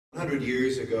100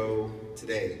 years ago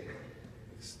today,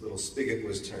 this little spigot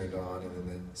was turned on, and in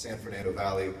the San Fernando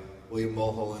Valley, William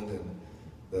Mulholland and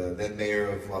the then mayor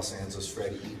of Los Angeles,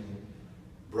 Fred Eaton,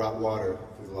 brought water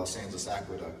through the Los Angeles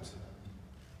Aqueduct.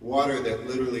 Water that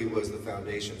literally was the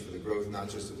foundation for the growth, not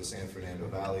just of the San Fernando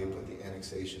Valley, but the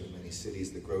annexation of many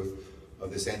cities, the growth of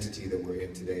this entity that we're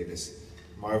in today, this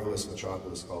marvelous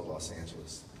metropolis called Los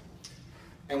Angeles.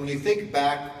 And when you think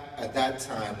back at that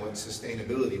time, what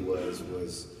sustainability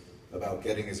was about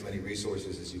getting as many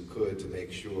resources as you could to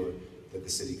make sure that the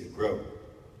city could grow.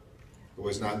 There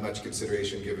was not much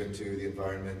consideration given to the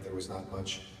environment. There was not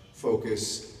much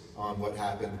focus on what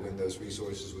happened when those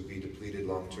resources would be depleted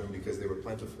long-term because they were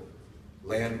plentiful.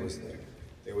 Land was there.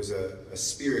 There was a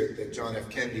spirit that John F.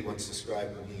 Kennedy once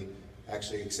described when he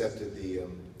actually accepted the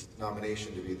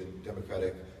nomination to be the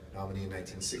Democratic nominee in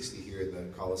 1960 here in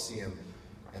the Coliseum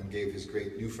and gave his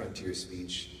great New Frontier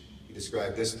speech. He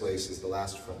described this place as the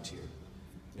last frontier.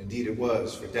 And indeed it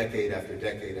was, for decade after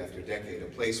decade after decade, a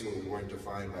place where we weren't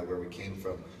defined by where we came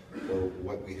from or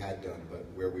what we had done, but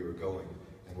where we were going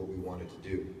and what we wanted to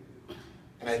do.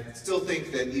 And I still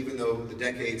think that even though the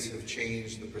decades have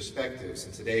changed the perspectives,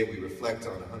 and today we reflect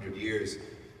on 100 years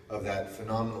of that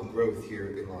phenomenal growth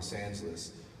here in Los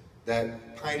Angeles,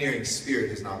 that pioneering spirit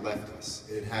has not left us.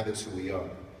 It inhabits who we are.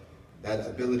 That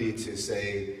ability to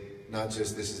say, not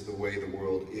just this is the way the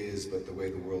world is, but the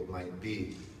way the world might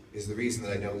be, is the reason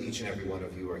that I know each and every one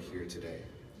of you are here today.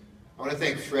 I want to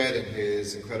thank Fred and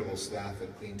his incredible staff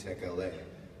at CleantechLA.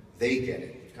 They get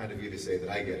it. Kind of you to say that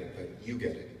I get it, but you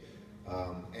get it.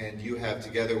 And you have,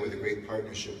 together with a great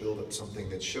partnership, built up something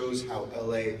that shows how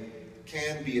LA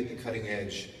can be at the cutting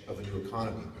edge of a new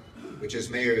economy, which as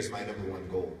mayor is my #1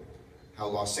 goal. How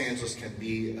Los Angeles can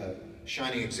be a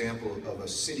shining example of a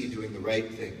city doing the right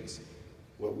things,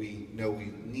 what we know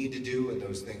we need to do and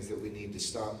those things that we need to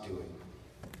stop doing.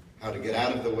 How to get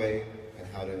out of the way and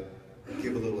how to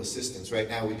give a little assistance. Right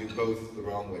now we do both the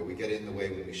wrong way. We get in the way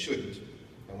when we shouldn't,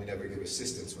 and we never give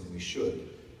assistance when we should.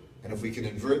 And if we can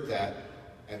invert that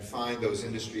and find those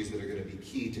industries that are going to be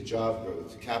key to job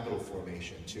growth, to capital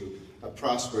formation, to a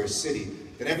prosperous city,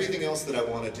 then everything else that I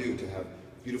want to do, to have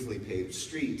beautifully paved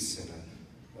streets and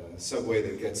a subway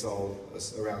that gets all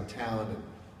us around town,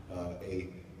 and a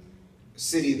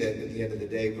city that at the end of the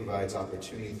day provides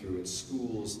opportunity through its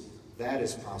schools, that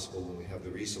is possible when we have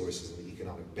the resources and the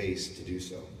economic base to do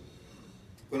so.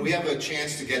 When we have a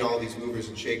chance to get all these movers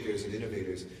and shakers and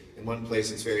innovators in one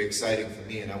place, it's very exciting for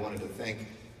me, and I wanted to thank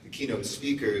the keynote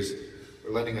speakers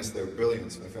for lending us their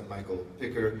brilliance. My friend Michael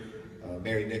Picker,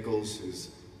 Mary Nichols, who's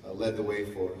led the way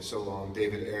for so long,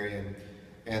 David Arian,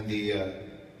 and the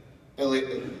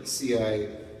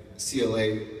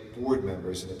CLA board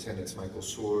members in attendance, Michael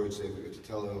Swords, David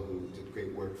Vitello, who did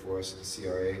great work for us at the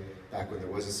CRA, back when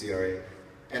there was a CRA.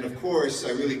 And of course, I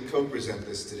really co-present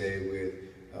this today with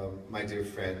my dear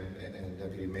friend and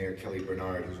Deputy Mayor Kelly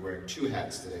Bernard, who's wearing 2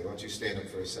 hats today. Why don't you stand up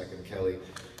for a second, Kelly,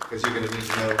 because you're going to need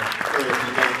to know her if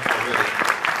you don't already.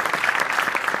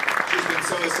 She's been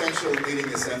so essential in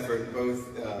leading this effort, both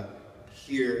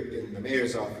here in the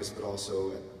mayor's office, but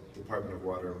also at the Department of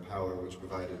Water and Power, which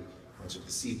provided much of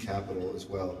the seed capital as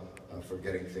well for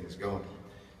getting things going.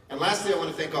 And lastly, I want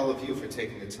to thank all of you for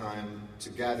taking the time to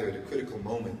gather at a critical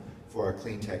moment for our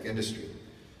clean tech industry.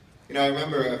 You know, I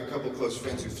remember a couple of close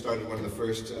friends who started one of the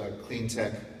first clean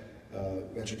tech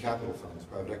venture capital funds,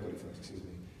 private equity funds, excuse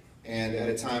me. And at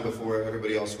a time before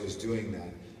everybody else was doing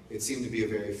that, it seemed to be a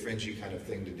very fringy kind of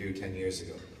thing to do 10 years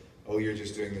ago. Oh, you're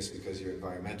just doing this because you're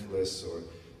environmentalists or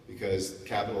because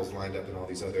capital's lined up in all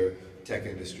these other tech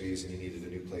industries and you needed a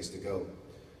new place to go.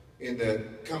 In the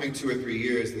coming 2 or 3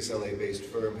 years, this LA-based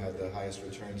firm had the highest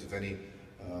returns of any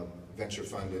venture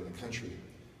fund in the country.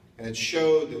 And it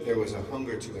showed that there was a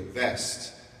hunger to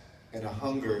invest and a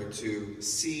hunger to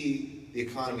see the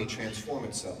economy transform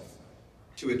itself,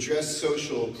 to address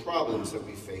social problems that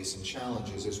we face and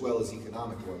challenges as well as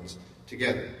economic ones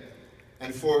together.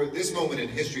 And for this moment in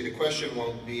history, the question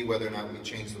won't be whether or not we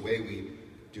change the way we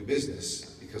do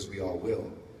business, because we all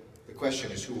will. The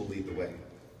question is who will lead the way.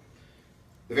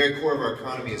 The very core of our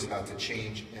economy is about to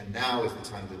change, and now is the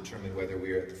time to determine whether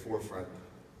we are at the forefront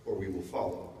or we will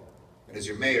follow. And as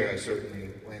your mayor, I certainly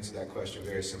will answer that question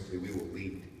very simply: we will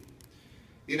lead.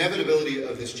 The inevitability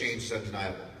of this change is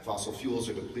undeniable. Fossil fuels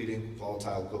are depleting,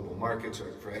 volatile global markets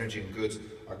for energy and goods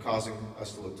are causing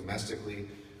us to look domestically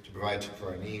to provide for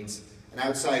our needs. And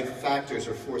outside factors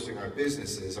are forcing our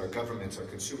businesses, our governments, our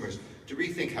consumers to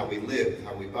rethink how we live,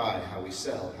 how we buy, how we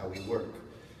sell, how we work.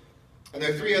 And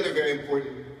there are 3 other very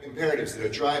important imperatives that are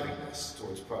driving us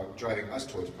towards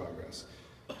progress.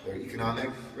 They're economic,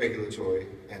 regulatory,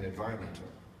 and environmental.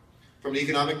 From an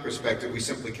economic perspective, we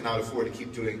simply cannot afford to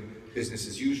keep doing business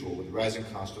as usual with the rising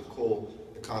cost of coal,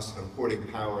 the cost of importing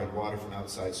power and water from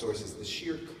outside sources. The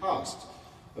sheer cost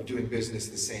of doing business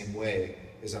the same way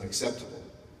is unacceptable.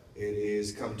 It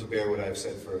is come to bear what I've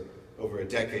said for over a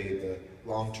decade: the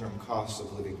long-term costs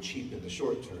of living cheap in the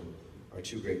short term are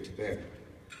too great to bear.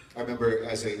 I remember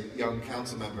as a young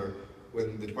council member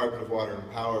when the Department of Water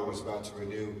and Power was about to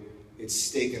renew its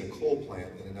stake in a coal plant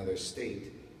in another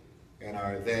state. And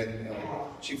our then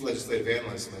chief legislative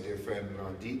analyst, my dear friend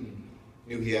Ron Deaton,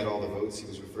 knew he had all the votes. He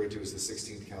was referred to as the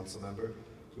 16th council member.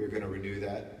 We were going to renew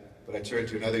that. But I turned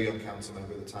to another young council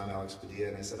member at the time, Alex Padilla,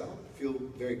 and I said, I don't feel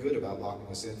very good about locking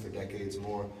us in for decades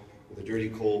more with a dirty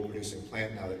coal producing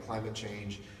plant now that climate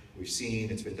change we've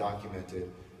seen, it's been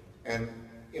documented. And,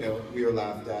 you know, we were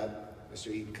laughed at.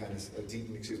 Mr.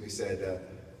 Deaton said,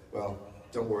 well,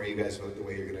 don't worry, you guys vote the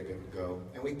way you're going to go.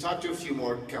 And we talked to a few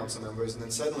more council members, and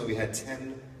then suddenly we had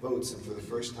 10 votes, and for the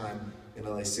first time in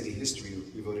LA City history,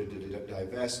 we voted to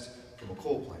divest from a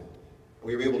coal plant. And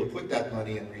we were able to put that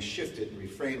money and reshift it and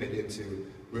reframe it into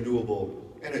renewable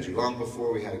energy. Long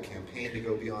before we had a campaign to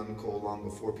go beyond coal, long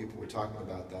before people were talking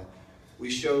about that, we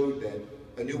showed that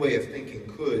a new way of thinking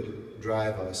could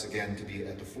drive us, again, to be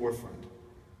at the forefront.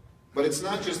 But it's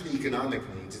not just the economic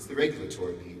needs, it's the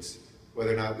regulatory needs.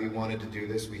 Whether or not we wanted to do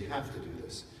this, we have to do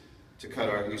this. To cut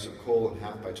our use of coal in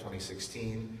half by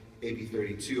 2016, AB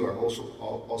 32 are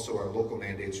also our local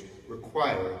mandates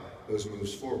require those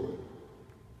moves forward.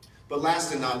 But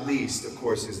last and not least, of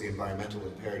course, is the environmental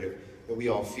imperative that we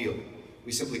all feel.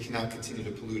 We simply cannot continue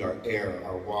to pollute our air,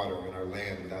 our water, and our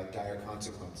land without dire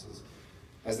consequences.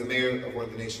 As the mayor of one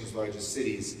of the nation's largest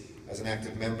cities, as an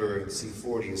active member in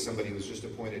C40, as somebody who was just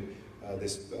appointed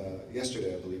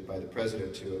yesterday, I believe, by the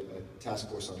president to a task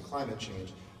force on climate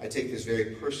change, I take this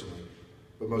very personally,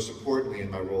 but most importantly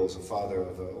in my role as a father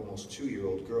of an almost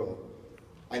 2-year-old girl.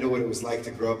 I know what it was like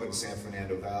to grow up in San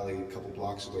Fernando Valley, a couple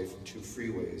blocks away from 2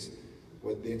 freeways,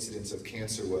 what the incidence of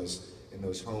cancer was in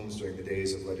those homes during the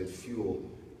days of leaded fuel.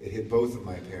 It hit both of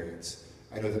my parents.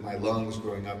 I know that my lungs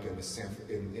growing up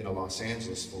in a Los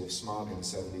Angeles full of smog in the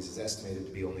 70s is estimated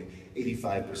to be only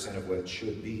 85% of what it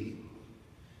should be.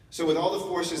 So with all the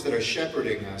forces that are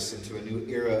shepherding us into a new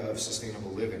era of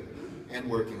sustainable living and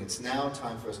working, it's now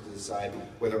time for us to decide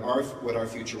what our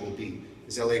future will be.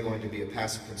 Is LA going to be a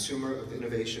passive consumer of the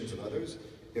innovations of others,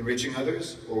 enriching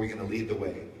others, or are we going to lead the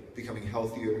way, becoming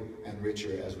healthier and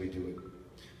richer as we do it?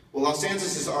 Well, Los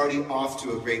Angeles is already off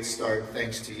to a great start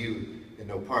thanks to you in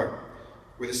no part.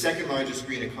 We're the 2nd largest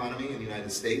green economy in the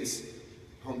United States,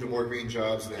 home to more green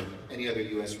jobs than any other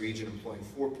U.S. region, employing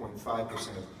 4.5%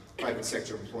 of private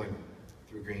sector employment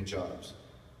through green jobs.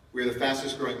 We're the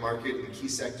fastest growing market in the key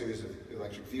sectors of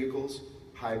electric vehicles,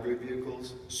 hybrid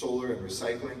vehicles, solar, and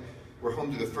recycling. We're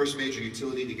home to the first major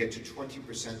utility to get to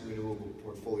 20% renewable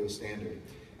portfolio standard.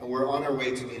 And we're on our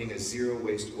way to meeting a zero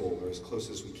waste goal, or as close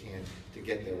as we can to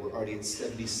get there. We're already at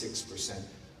 76%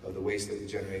 of the waste that we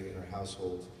generate in our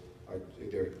households are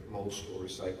either mulched or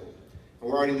recycled. And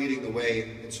we're already leading the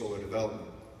way in solar development.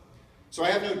 So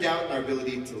I have no doubt in our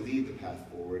ability to lead the path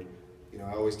forward. You know,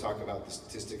 I always talk about the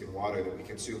statistic in water that we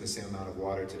consume the same amount of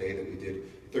water today that we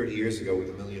did 30 years ago with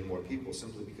 1 million more people,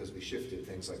 simply because we shifted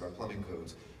things like our plumbing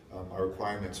codes, our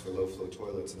requirements for low-flow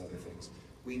toilets and other things.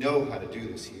 We know how to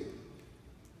do this here.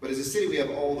 But as a city, we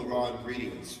have all the raw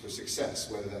ingredients for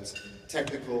success, whether that's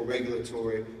technical,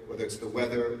 regulatory, whether it's the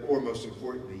weather, or most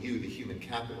importantly, you, the human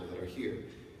capital that are here.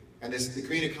 And the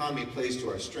green economy plays to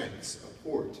our strengths: a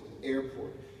port, an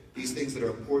airport, these things that are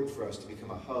important for us to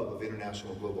become a hub of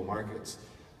international global markets.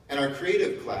 And our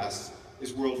creative class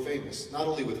is world famous, not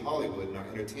only with Hollywood and our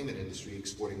entertainment industry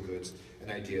exporting goods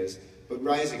and ideas, but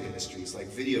rising industries like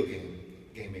video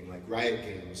gaming, like Riot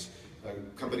Games, a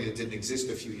company that didn't exist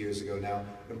a few years ago now,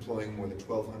 employing more than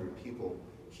 1,200 people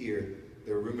here.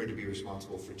 They're rumored to be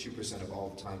responsible for 2% of all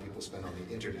the time people spend on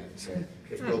the internet. So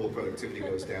if global productivity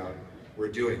goes down, we're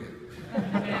doing it.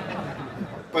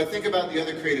 But think about the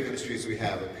other creative industries we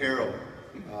have, apparel.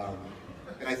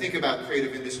 And I think about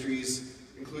creative industries,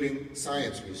 including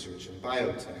science research and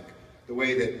biotech, the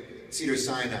way that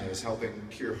Cedars-Sinai is helping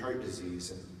cure heart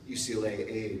disease and UCLA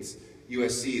AIDS.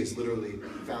 USC has literally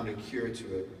found a cure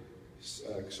to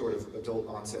a sort of adult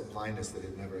onset blindness that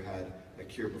had never had a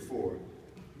cure before.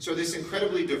 So this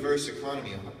incredibly diverse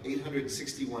economy, an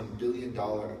 $861 billion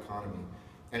economy,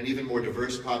 and an even more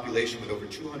diverse population with over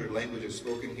 200 languages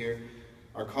spoken here,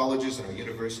 our colleges and our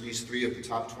universities, 3 of the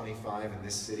top 25 in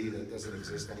this city that doesn't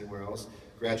exist anywhere else,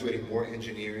 graduating more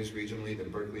engineers regionally than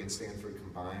Berkeley and Stanford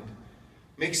combined.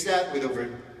 Mix that with over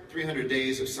 300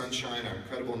 days of sunshine, our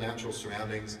incredible natural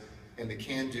surroundings, and the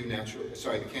can-do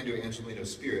Angelino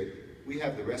spirit, we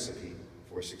have the recipe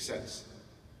for success.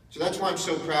 So that's why I'm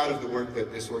so proud of the work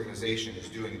that this organization is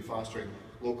doing in fostering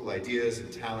local ideas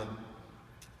and talent,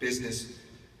 business.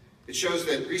 It shows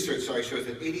that, research shows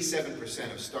that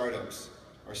 87% of startups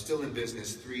are still in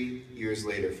business 3 years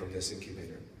later from this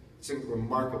incubator. It's a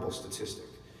remarkable statistic,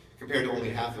 compared to only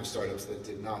half of startups that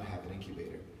did not have an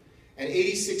incubator. And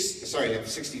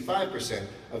 65%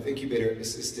 of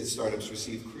incubator-assisted startups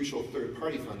receive crucial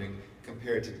third-party funding,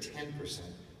 compared to 10%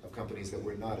 of companies that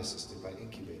were not assisted by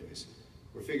incubators.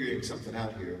 We're figuring something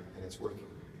out here, and it's working.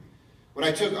 When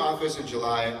I took office in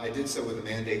July, I did so with a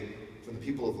mandate from the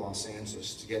people of Los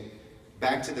Angeles to get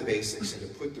back to the basics and to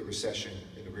put the recession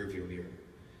in the rearview mirror.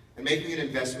 And making an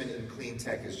investment in clean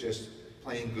tech is just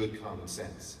plain good common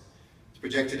sense. It's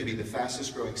projected to be the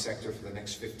fastest growing sector for the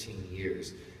next 15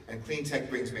 years. And clean tech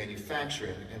brings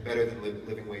manufacturing and better than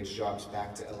living wage jobs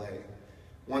back to LA.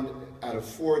 1 out of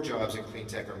 4 jobs in clean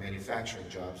tech are manufacturing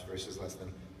jobs versus less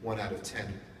than 1 out of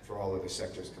 10 for all other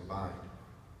sectors combined.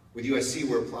 With USC,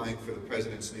 we're applying for the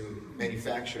president's new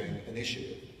manufacturing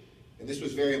initiative. And this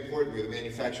was very important. We're the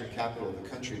manufacturing capital of the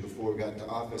country. Before we got into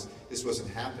office, this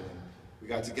wasn't happening. We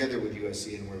got together with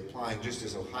USC and we're applying, just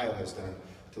as Ohio has done,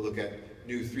 to look at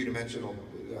new three-dimensional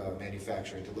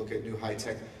manufacturing, to look at new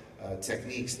high-tech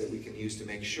techniques that we can use to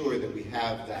make sure that we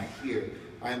have that here.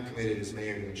 I am committed as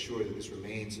mayor to ensure that this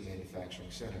remains a manufacturing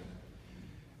center.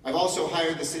 I've also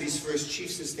hired the city's first chief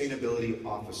sustainability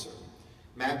officer,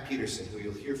 Matt Peterson, who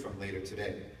you'll hear from later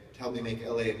today, to help me make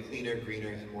LA a cleaner, greener,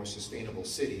 and more sustainable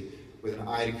city with an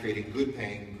eye to creating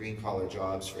good-paying, green-collar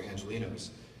jobs for Angelinos.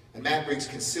 And Matt brings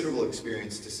considerable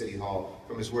experience to City Hall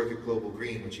from his work at Global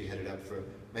Green, which he headed up for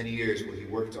many years, where he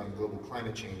worked on global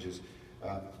climate changes,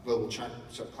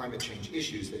 climate change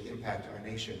issues that impact our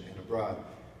nation and abroad.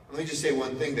 And let me just say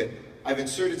one thing, that I've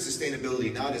inserted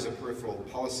sustainability not as a peripheral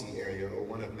policy area or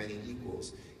one of many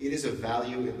equals. It is a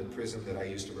value in the prism that I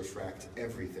use to refract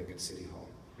everything at City Hall.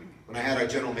 When I had our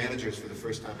general managers for the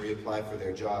first time reapply for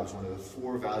their jobs, one of the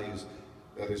 4 values,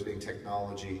 the others being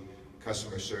technology,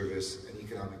 customer service, and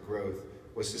economic growth,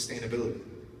 was sustainability.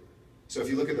 So if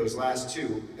you look at those last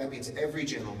 2, that means every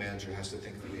general manager has to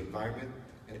think through the environment,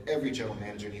 and every general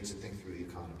manager needs to think through the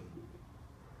economy.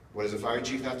 What does a fire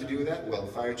chief have to do with that? Well,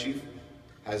 the fire chief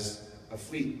has a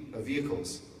fleet of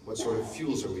vehicles. What sort of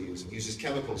fuels are we using? He uses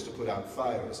chemicals to put out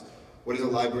fires. What does a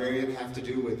librarian have to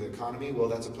do with the economy? Well,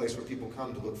 that's a place where people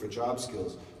come to look for job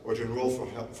skills or to enroll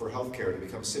for healthcare, to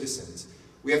become citizens.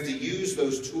 We have to use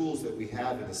those tools that we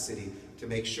have in the city to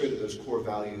make sure that those core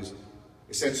values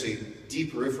essentially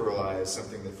deperipheralize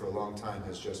something that for a long time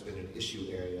has just been an issue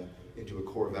area into a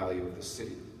core value of the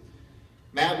city.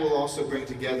 Matt will also bring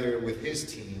together with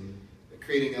his team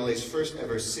creating LA's first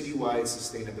ever citywide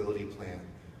sustainability plan,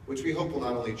 which we hope will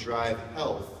not only drive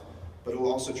health, but it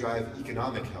will also drive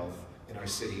economic health in our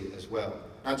city as well.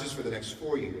 Not just for the next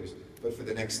 4 years, but for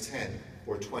the next 10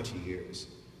 or 20 years.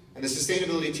 And the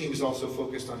sustainability team is also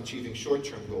focused on achieving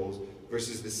short-term goals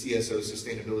versus the CSO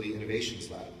Sustainability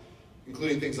Innovations Lab,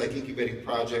 including things like incubating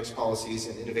projects, policies,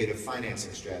 and innovative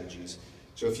financing strategies.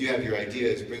 So if you have your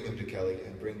ideas, bring them to Kelly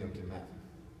and bring them to Matt.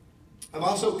 I'm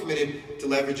also committed to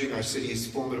leveraging our city's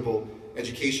formidable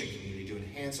education community to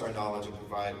enhance our knowledge and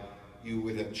provide you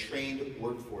with a trained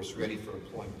workforce ready for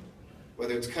employment.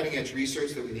 Whether it's cutting-edge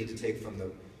research that we need to take from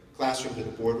the classroom to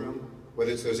the boardroom,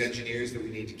 whether it's those engineers that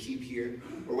we need to keep here,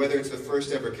 or whether it's the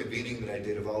first ever convening that I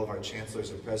did of all of our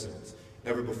chancellors and presidents.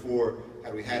 Never before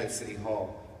had we had at City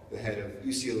Hall the head of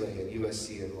UCLA and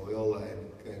USC and Loyola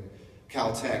and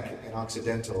Caltech and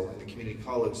Occidental and the community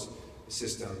college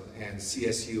system and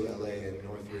CSU LA and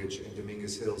Northridge and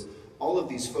Dominguez Hills. All of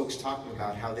these folks talking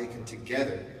about how they can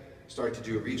together start to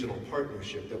do a regional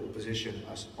partnership that will position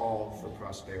us all for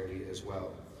prosperity as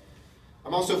well.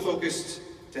 I'm also focused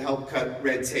to help cut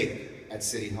red tape at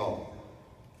City Hall,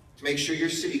 to make sure your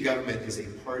city government is a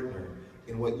partner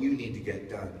in what you need to get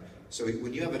done. So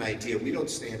when you have an idea, we don't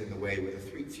stand in the way. With a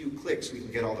few clicks, we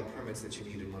can get all the permits that you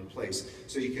need in one place.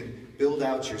 So you can build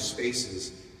out your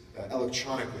spaces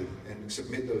electronically and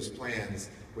submit those plans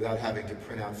without having to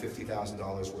print out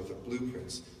 $50,000 worth of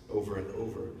blueprints over and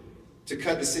over. To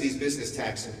cut the city's business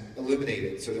tax and eliminate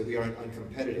it so that we aren't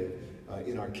uncompetitive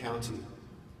in our county.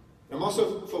 And I'm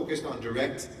also focused on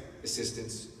direct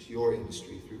assistance to your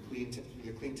industry through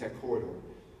the Cleantech corridor,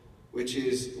 which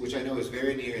I know is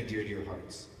very near and dear to your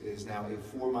hearts. It is now a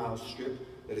 4-mile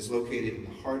strip that is located in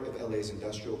the heart of LA's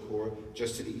industrial core,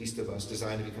 just to the east of us,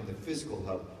 designed to become the physical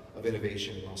hub of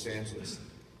innovation in Los Angeles.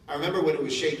 I remember when it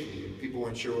was shaky and people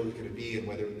weren't sure what it could be and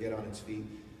whether it would get on its feet.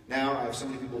 Now I have so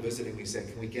many people visiting me saying,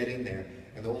 can we get in there?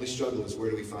 And the only struggle is, where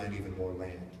do we find even more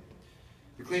land?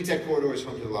 The Cleantech Corridor is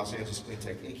home to the Los Angeles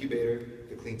Cleantech Incubator,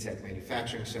 the Cleantech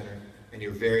Manufacturing Center, and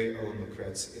your very own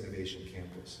LaCretz Innovation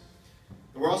Campus.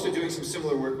 And we're also doing some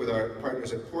similar work with our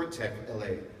partners at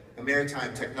CleantechLA, a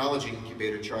maritime technology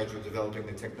incubator charged with developing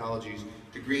the technologies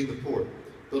to green the port,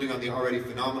 building on the already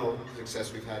phenomenal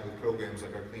success we've had with programs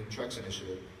like our Clean Trucks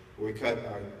Initiative, where we cut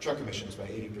our truck emissions by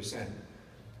 80%.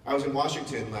 I was in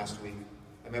Washington last week.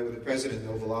 I met with the President in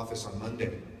the Oval Office on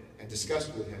Monday and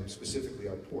discussed with him specifically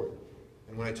our port.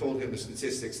 And when I told him the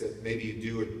statistics that maybe you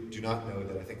do or do not know,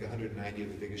 that I think 190 of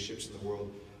the biggest ships in the world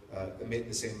emit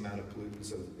the same amount of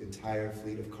pollutants of the entire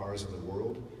fleet of cars in the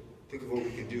world, think of what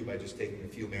we can do by just taking a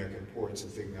few American ports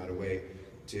and figuring out a way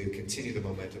to continue the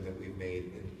momentum that we've made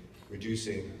in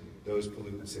reducing those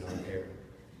pollutants in our air.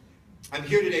 I'm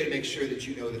here today to make sure that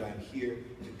you know that I'm here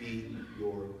to be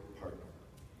your partner.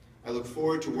 I look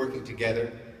forward to working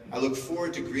together. I look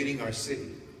forward to greening our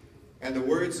city. And the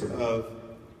words of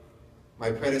my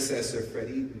predecessor, Fred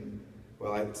Eaton,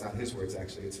 well, it's not his words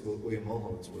actually, it's William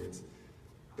Mulholland's words.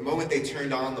 The moment they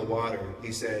turned on the water,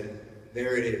 he said,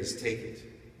 "There it is, take it."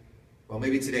 Well,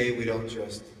 maybe today we don't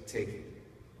just take it.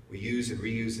 We use and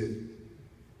reuse it.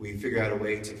 We figure out a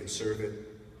way to conserve it.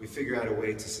 We figure out a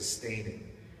way to sustain it.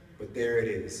 But there it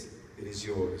is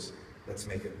yours. Let's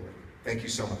make it work. Thank you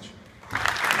so much.